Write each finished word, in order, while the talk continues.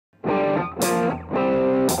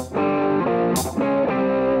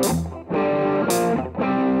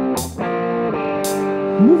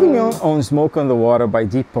Moving on Smoke on the Water by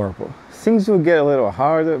Deep Purple. Things will get a little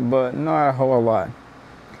harder, but not a whole lot.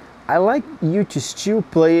 I like you to still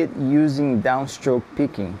play it using downstroke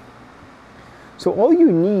picking. So all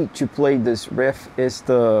you need to play this riff is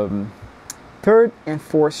the third and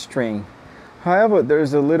fourth string. However,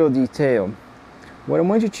 there's a little detail. What I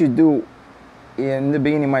want you to do in the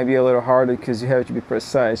beginning might be a little harder because you have to be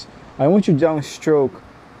precise. I want you to downstroke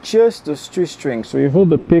just those two strings. So you hold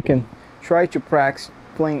the pick and try to practice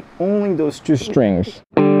playing only those two strings.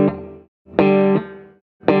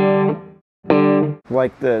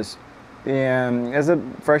 Like this. And as a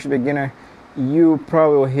fresh beginner, you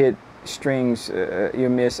probably will hit strings you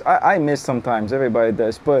miss. I miss sometimes, everybody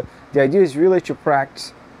does, but the idea is really to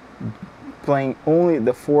practice playing only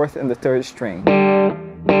the fourth and the third string.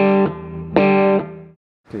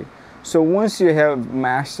 Okay, so once you have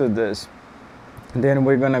mastered this, then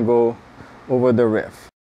we're gonna go over the riff.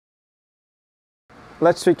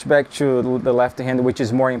 Let's switch back to the left hand, which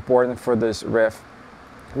is more important for this riff.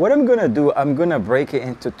 What I'm gonna do, I'm gonna break it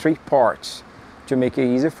into three parts to make it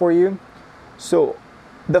easier for you. So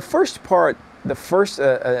the first part, the first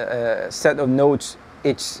set of notes,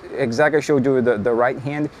 it's exactly I showed you the right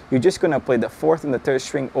hand. You're just gonna play the fourth and the third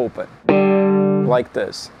string open, like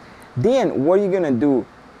this. Then what you're gonna do,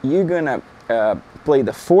 you're gonna play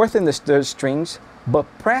the fourth and the third strings, but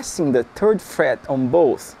pressing the third fret on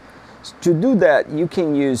both. To do that, you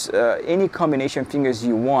can use any combination fingers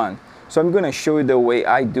you want. So I'm gonna show you the way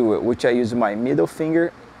I do it, which I use my middle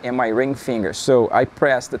finger and my ring finger. So I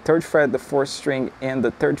press the third fret, the fourth string, and the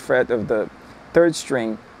third fret of the third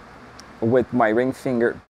string with my ring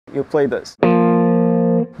finger. You play this.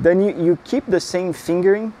 Then you keep the same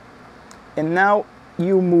fingering, and now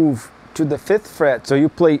you move to the fifth fret. So you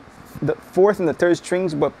play the fourth and the third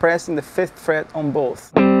strings, but pressing the fifth fret on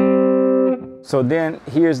both. So then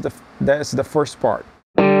that's the first part.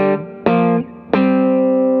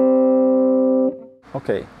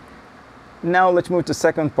 Okay, now let's move to the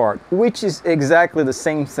second part, which is exactly the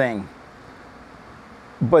same thing,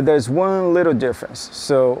 but there's one little difference.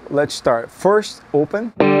 So let's start. First,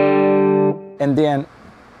 open, and then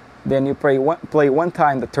you play one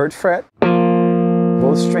time the third fret,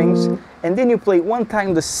 both strings, and then you play one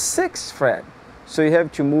time the sixth fret. So you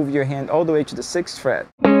have to move your hand all the way to the sixth fret,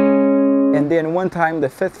 and then one time the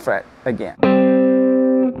fifth fret again.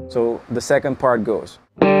 So the second part goes.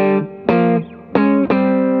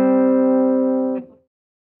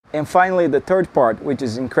 And finally, the third part, which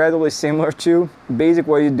is incredibly similar to basic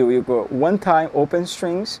what you do. You go one time open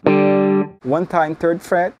strings, one time third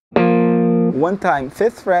fret, one time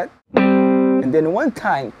fifth fret, and then one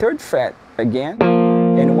time third fret again,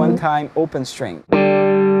 and one time open string.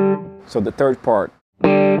 So the third part.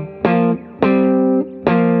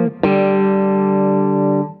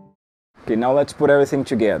 Okay, now let's put everything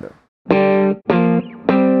together.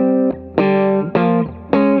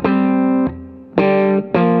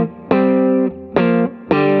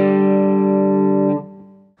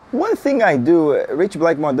 One thing I do, Rich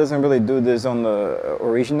Blackmore doesn't really do this on the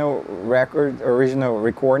original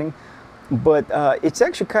recording, but it's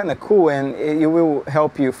actually kind of cool, and it will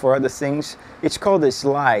help you for other things. It's called a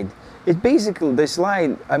slide. It's basically the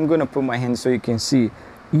slide. I'm gonna put my hand so you can see.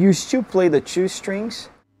 You still play the two strings,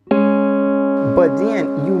 but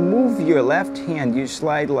then you move your left hand. You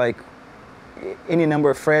slide like any number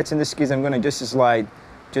of frets. In this case, I'm gonna just slide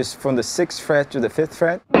just from the sixth fret to the fifth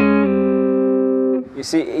fret. You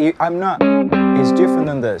see, it's different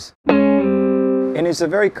than this. And it's a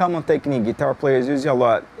very common technique, guitar players use it a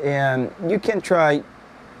lot. And you can try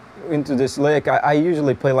into this lick. I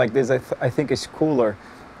usually play like this, I think it's cooler.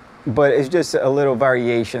 But it's just a little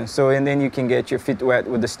variation. So, and then you can get your feet wet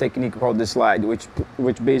with this technique called the slide, which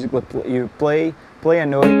basically you play a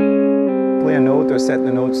note or set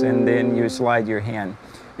the notes, and then you slide your hand.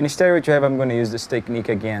 In Stairway To Heaven, I'm going to use this technique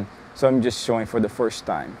again. So I'm just showing for the first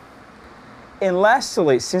time. And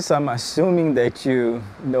lastly, since I'm assuming that you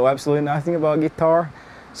know absolutely nothing about guitar,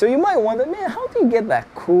 so you might wonder, man, how do you get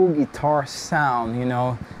that cool guitar sound, you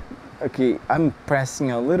know? Okay, I'm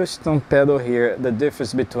pressing a little stomp pedal here, the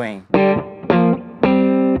difference between.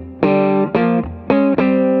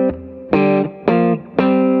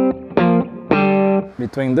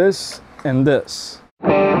 Between this and this.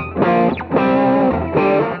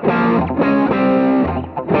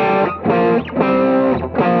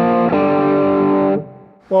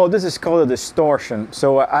 Well, this is called a distortion.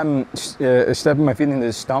 So I'm stepping my feet in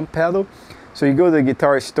the stomp pedal. So you go to the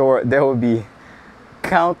guitar store, there will be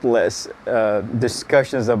countless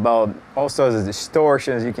discussions about all sorts of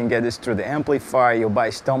distortions. You can get this through the amplifier, you buy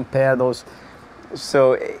stomp pedals.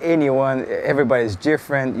 So anyone, everybody's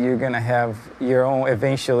different. You're gonna have your own,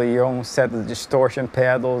 eventually your own set of distortion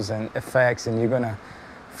pedals and effects, and you're gonna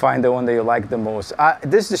find the one that you like the most.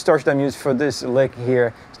 This distortion I'm using for this lick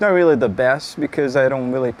here, it's not really the best because I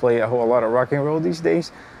don't really play a whole lot of rock and roll these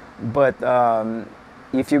days. But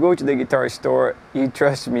if you go to the guitar store, you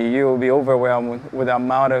trust me, you will be overwhelmed with the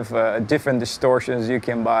amount of different distortions you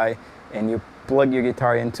can buy, and you plug your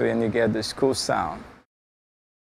guitar into it and you get this cool sound.